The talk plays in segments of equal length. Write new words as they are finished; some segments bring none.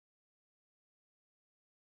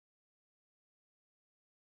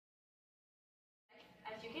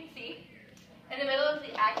you can see, in the middle is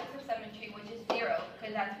the axis of symmetry, which is 0,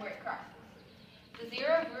 because that's where it crosses. The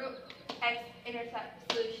 0 root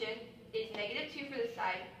x-intercept solution is -2 for this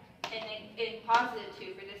side, and positive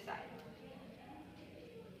 2 for this side.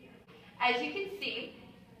 As you can see,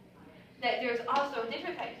 that there's also a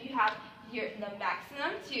different type. You have here the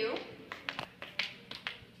maximum 2,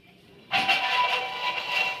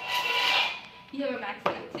 you have a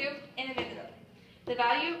maximum 2, and a minimum. The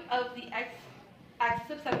value of the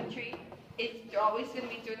x-axis of symmetry is always going to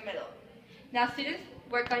be through the middle. Now students,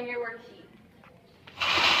 work on your worksheet.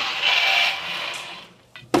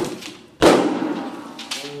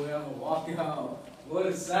 Oh, we have a walkout. What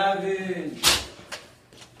a savage.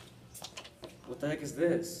 What the heck is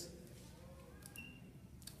this?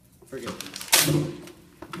 Forget this.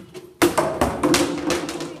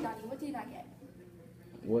 What did you not get?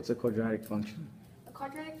 What's a quadratic function? A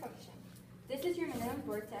quadratic function. This is your minimum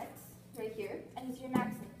vertex right here, and this is your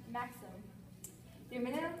maximum. Your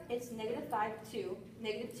minimum is -5, 2,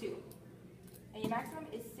 -2, and your maximum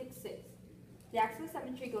is 6, 6. The axis of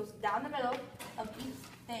symmetry goes down the middle of each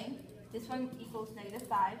thing. This one equals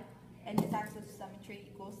 -5, and this axis of symmetry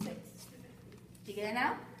equals 6. Do you get it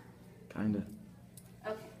now? Kinda.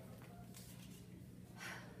 Okay.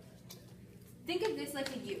 Think of this like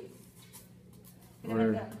a U. Or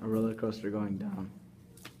a roller coaster going down.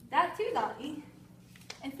 That too, Donnie.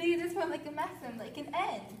 And think of this one like a maximum, like an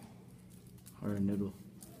N. Or a noodle.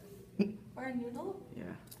 Or a noodle?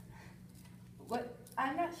 Yeah. What?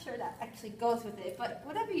 I'm not sure that actually goes with it, but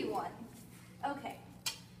whatever you want. Okay.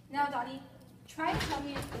 Now, Donnie, try and tell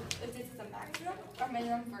me if this is a maximum or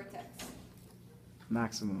minimum vertex.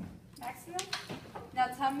 Maximum. Maximum? Now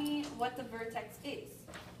tell me what the vertex is.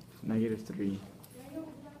 -3.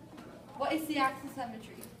 What is the axis of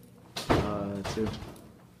symmetry? 2.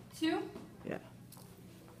 2? Yeah.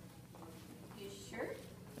 You sure?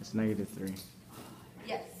 It's -3.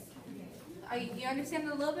 Yes. You understand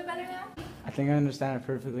it a little bit better now? I think I understand it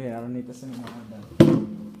perfectly. I don't need this anymore. I'm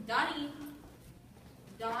done. Donnie.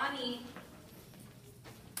 Donnie.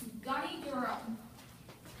 Donnie Durham.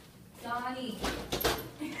 Donnie.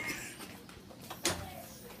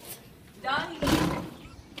 Donnie.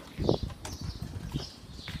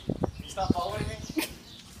 Stop following me.